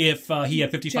 if he had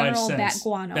 55 General cents. Bat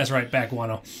Guano. That's right, Bat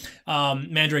Guano.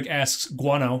 Mandrake asks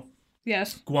Guano.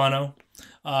 Yes. Guano.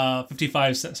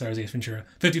 55 cents. Sorry, Ace Ventura.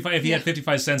 55. If he had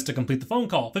 55 cents to complete the phone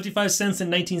call. 55 cents in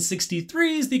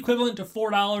 1963 is the equivalent to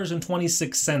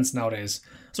 $4.26 nowadays.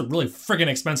 It's a really freaking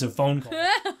expensive phone call.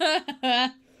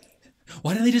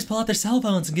 Why don't they just pull out their cell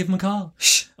phones and give them a call?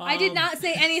 I did not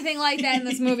say anything like that in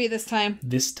this movie this time.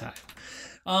 This time.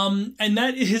 And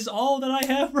that is all that I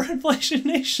have for Inflation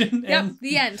Nation. Yep, And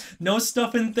the end. no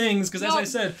stuff and things, because as I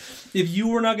said, if you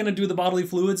were not going to do the bodily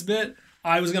fluids bit,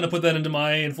 I was going to put that into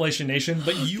my Inflation Nation,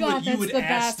 but you would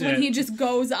ask it. When he just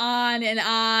goes on and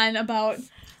on about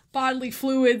bodily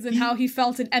fluids and how he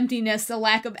felt an emptiness, a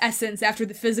lack of essence after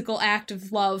the physical act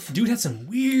of love. Dude had some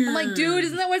weird... I'm like, dude,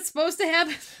 isn't that what's supposed to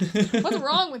happen? What's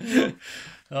wrong with you?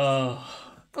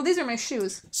 Oh, these are my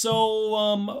shoes.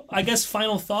 So, I guess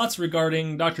final thoughts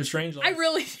regarding Doctor Strangelove. I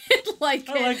really did like it.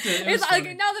 I liked it. It's like,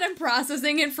 now that I'm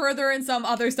processing it further and some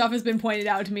other stuff has been pointed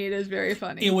out to me, it is very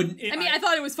funny. I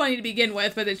thought it was funny to begin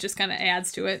with, but it just kind of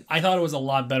adds to it. I thought it was a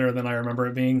lot better than I remember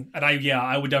it being. And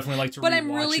I would definitely like to rewatch it. But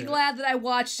I'm really glad that I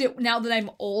watched it now that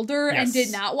I'm older and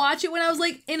did not watch it when I was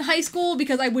like in high school,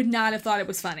 because I would not have thought it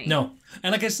was funny. No.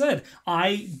 And like I said,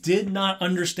 I did not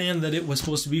understand that it was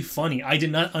supposed to be funny. I did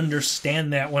not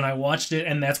understand that when I watched it,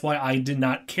 and that's why I did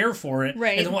not care for it.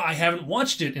 Right. And I haven't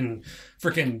watched it in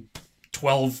freaking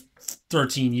 12,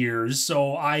 13 years,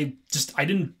 so I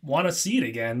didn't want to see it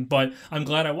again, but I'm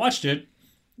glad I watched it.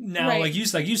 Now, like you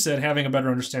said, having a better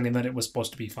understanding that it was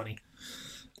supposed to be funny.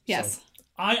 Yes. So,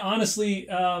 I honestly,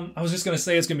 I was just going to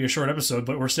say it's going to be a short episode,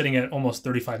 but we're sitting at almost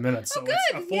 35 minutes. So it's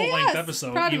a full-length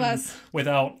episode, proud even of us.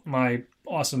 Without my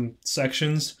awesome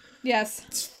sections. Yes.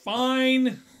 It's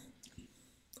fine.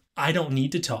 I don't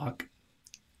need to talk.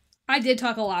 I did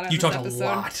talk a lot on this episode. You talk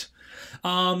a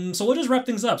lot. So we'll just wrap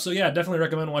things up. So yeah, definitely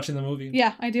recommend watching the movie.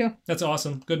 Yeah, I do. That's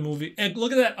awesome. Good movie. And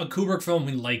look at that, a Kubrick film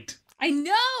we liked. I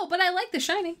know, but I like The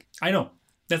Shining. I know.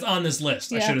 That's on this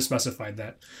list. Yeah. I should have specified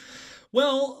that.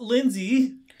 Well,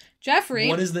 Lindsay. Jeffrey.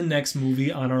 What is the next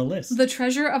movie on our list? The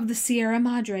Treasure of the Sierra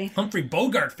Madre. Humphrey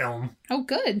Bogart film. Oh,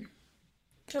 good.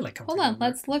 I like Humphrey Hold on,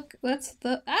 Bogart.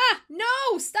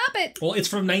 no, stop it. Well, it's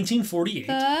from 1948.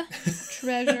 The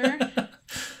Treasure.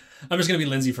 I'm just going to be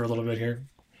Lindsay for a little bit here.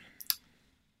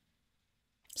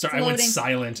 Sorry, I went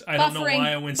silent. I don't know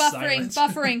why I went silent.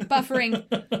 Buffering.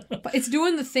 But it's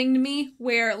doing the thing to me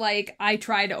where, like, I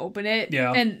try to open it,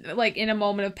 and like in a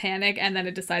moment of panic, and then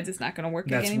it decides it's not going to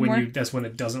work anymore. That's when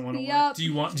it doesn't want to work.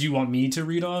 Do you want me to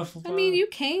read off? I mean, you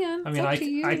can. I mean,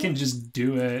 I can just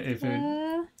do it if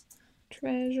it.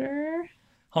 Treasure.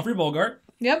 Humphrey Bogart.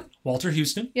 Yep. Walter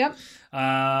Huston. Yep.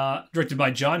 Directed by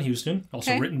John Huston.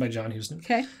 Also written by John Huston.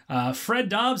 Okay. Fred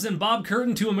Dobbs and Bob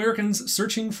Curtin, two Americans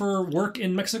searching for work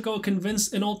in Mexico,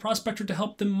 convince an old prospector to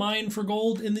help them mine for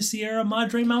gold in the Sierra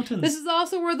Madre Mountains. This is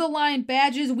also where the line,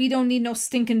 badges, we don't need no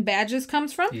stinking badges,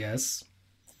 comes from. Yes.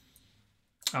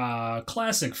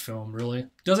 Classic film, really.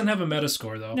 Doesn't have a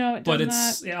Metascore, though. No, it does but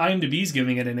it's not. IMDb's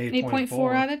giving it an 8.4.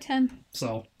 8.4 out of 10.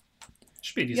 So,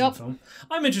 should be a decent film.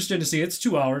 I'm interested to see it. It's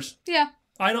 2 hours. Yeah.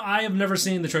 I have never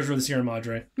seen The Treasure of the Sierra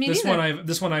Madre. Me neither.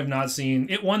 This one I've not seen.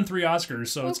 It won 3 Oscars,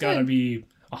 so it's got to be.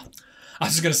 Oh, I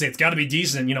was just gonna say it's got to be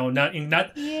decent. You know, not.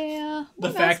 Yeah.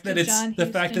 The fact that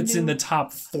it's in the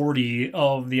top 40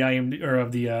 of the IMDb or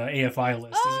of the AFI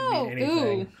list doesn't mean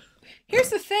anything. Ooh. Here's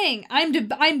the thing. I'm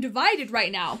divided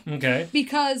right now. Okay.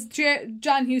 Because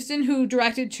John Huston, who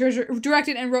directed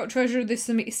and wrote Treasure of the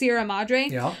Sierra Madre,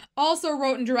 also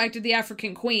wrote and directed The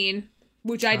African Queen,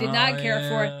 which I did not care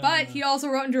for. But he also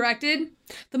wrote and directed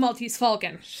The Maltese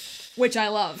Falcon, which I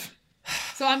love.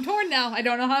 So I'm torn now. I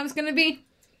don't know how it's going to be.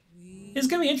 It's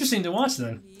going to be interesting to watch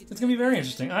then. It's going to be very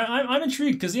interesting. I'm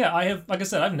intrigued because, like I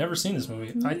said, I've never seen this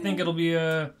movie. I think it'll be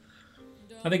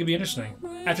it'd be interesting.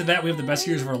 After that, we have The Best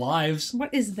Years of Our Lives.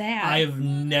 What is that? I have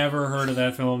never heard of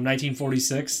that film.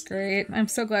 1946. Great. I'm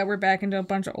so glad we're back into a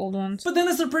bunch of old ones. But then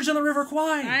it's The Bridge on the River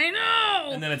Kwai. I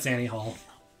know! And then it's Annie Hall.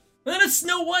 And then it's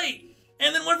Snow White.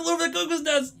 And then One Flew Over the Cuckoo's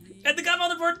Nest. And The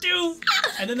Godfather Part 2.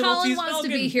 And then The Maltese Falcon. wants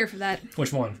to be here for that.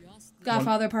 Which one?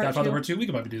 Godfather Part 2. Godfather Part 2? We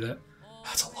could probably do that.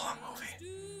 That's a long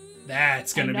movie.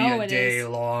 That's going to be a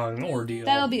day-long ordeal.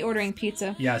 That'll be ordering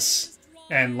pizza. Yes.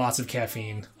 And lots of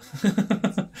caffeine.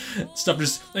 Stuff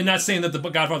just... I'm not saying that The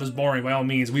Godfather's boring, by all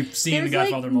means. We've seen The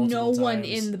Godfather multiple times. No one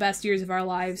in The Best Years of Our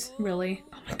Lives, really.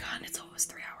 Oh my god, it's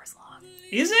almost 3 hours long.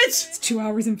 Is it? It's 2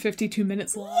 hours and 52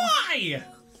 minutes long. Why?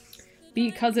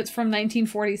 Because it's from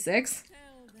 1946.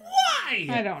 Why?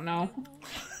 I don't know.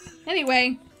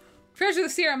 Anyway, Treasure of the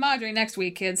Sierra Madre next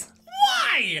week, kids.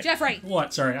 Why? Jeffrey.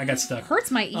 What? Sorry, I got stuck.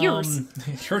 Hurts my ears.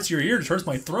 It hurts your ears. It hurts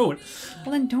my throat.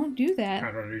 Well, then don't do that.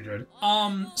 I don't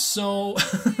know. So...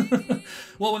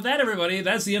 well, with that, everybody,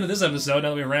 that's the end of this episode. Now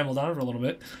that we rambled on for a little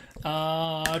bit.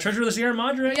 Treasure of the Sierra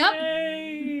Madre. Yep.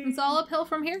 Yay! It's all uphill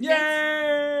from here, kids.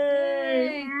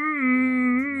 Yay!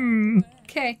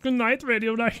 Okay. Good night,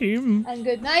 Radio Nahim. And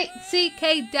good night,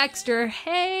 C.K. Dexter.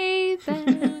 Hey,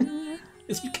 then.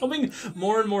 It's becoming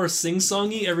more and more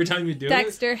sing-songy every time you do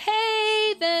Dexter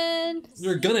Haven. it.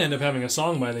 You're gonna end up having a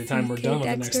song by the time we're done with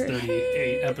the next Dexter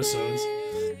 38 episodes.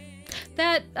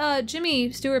 That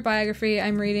Jimmy Stewart biography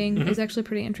I'm reading is actually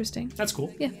pretty interesting. That's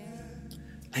cool. Yeah.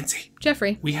 Lindsay,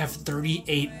 Jeffrey. we have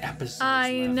 38 episodes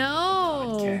I left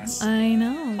know. of the podcast. I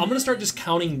know. I'm gonna start just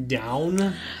counting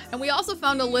down. And we also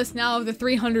found a list now of the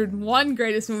 301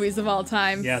 greatest movies of all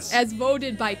time. Yes. As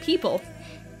voted by people.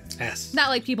 Yes. Not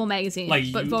like People Magazine, but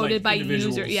you- voted by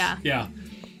individuals. user. Yeah. Yeah.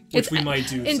 Which we might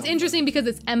do. It's interesting because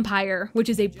it's Empire, which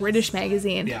is a British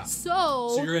magazine. Yeah.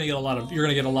 So you're gonna get a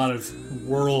lot of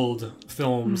world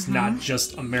films, not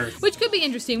just American. which could be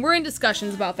interesting. We're in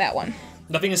discussions about that one.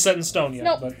 Nothing is set in stone yet,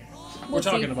 Nope. but we're We'll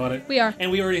talking see. about it. We are. And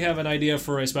we already have an idea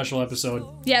for a special episode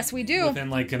Yes, we do. within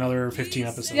like another 15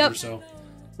 episodes Yep. or so.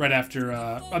 Right after,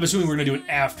 I'm assuming we're gonna do it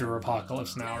after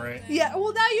Apocalypse now, right? Yeah,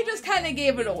 well now you just kind of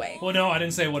gave it away. Well, no, I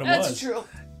didn't say what it That's was. true.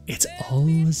 It's all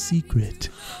a secret.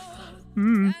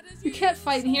 You can't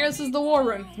fight in here. This is the war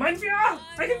room. Mein Bier! I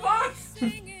can box!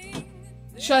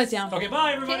 Shut it down. Okay,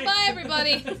 bye, everybody. Okay, bye,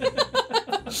 everybody.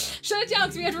 Shut it down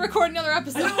because we have to record another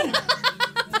episode.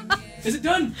 Is it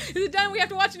done? Is it done? We have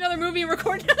to watch another movie and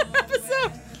record another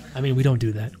episode. I mean, we don't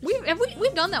do that. We've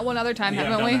done that one other time, We have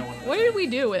haven't done we? that one other What did we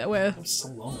do it with? It's so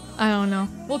long. I don't know.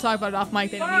 We'll talk about it off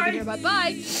mic. They don't need to hear about it.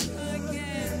 Bye.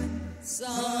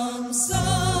 Some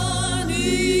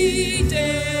sunny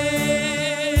day.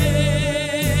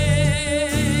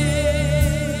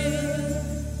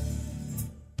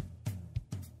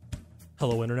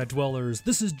 Hello, Internet dwellers.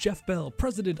 This is Jeff Bell,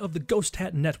 president of the Ghost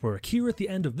Hat Network, here at the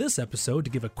end of this episode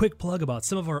to give a quick plug about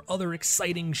some of our other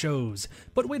exciting shows.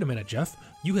 But wait a minute, Jeff.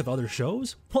 You have other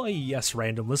shows? Why, yes,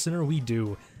 random listener, we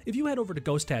do. If you head over to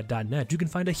ghosthat.net, you can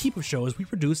find a heap of shows we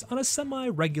produce on a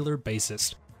semi-regular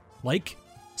basis. Like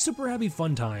Super Happy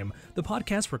Fun Time, the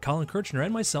podcast where Colin Kirchner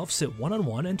and myself sit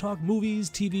one-on-one and talk movies,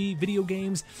 TV, video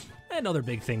games, and other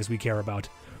big things we care about.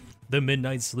 The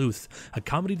Midnight Sleuth, a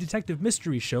comedy detective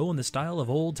mystery show in the style of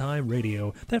old-time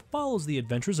radio that follows the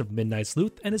adventures of Midnight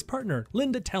Sleuth and his partner,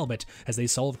 Linda Talbot, as they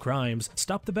solve crimes,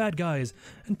 stop the bad guys,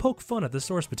 and poke fun at the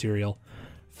source material.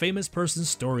 Famous Person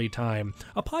Story Time,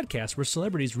 a podcast where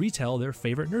celebrities retell their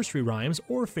favorite nursery rhymes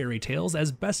or fairy tales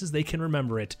as best as they can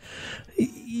remember it,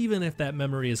 even if that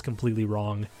memory is completely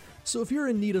wrong. So if you're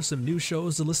in need of some new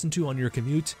shows to listen to on your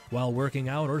commute, while working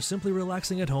out, or simply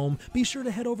relaxing at home, be sure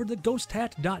to head over to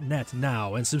ghosthat.net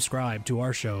now and subscribe to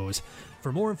our shows.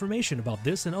 For more information about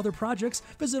this and other projects,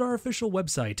 visit our official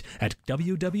website at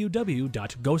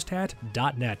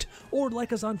www.ghosthat.net or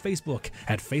like us on Facebook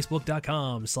at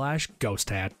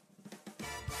facebook.com/ghosthat.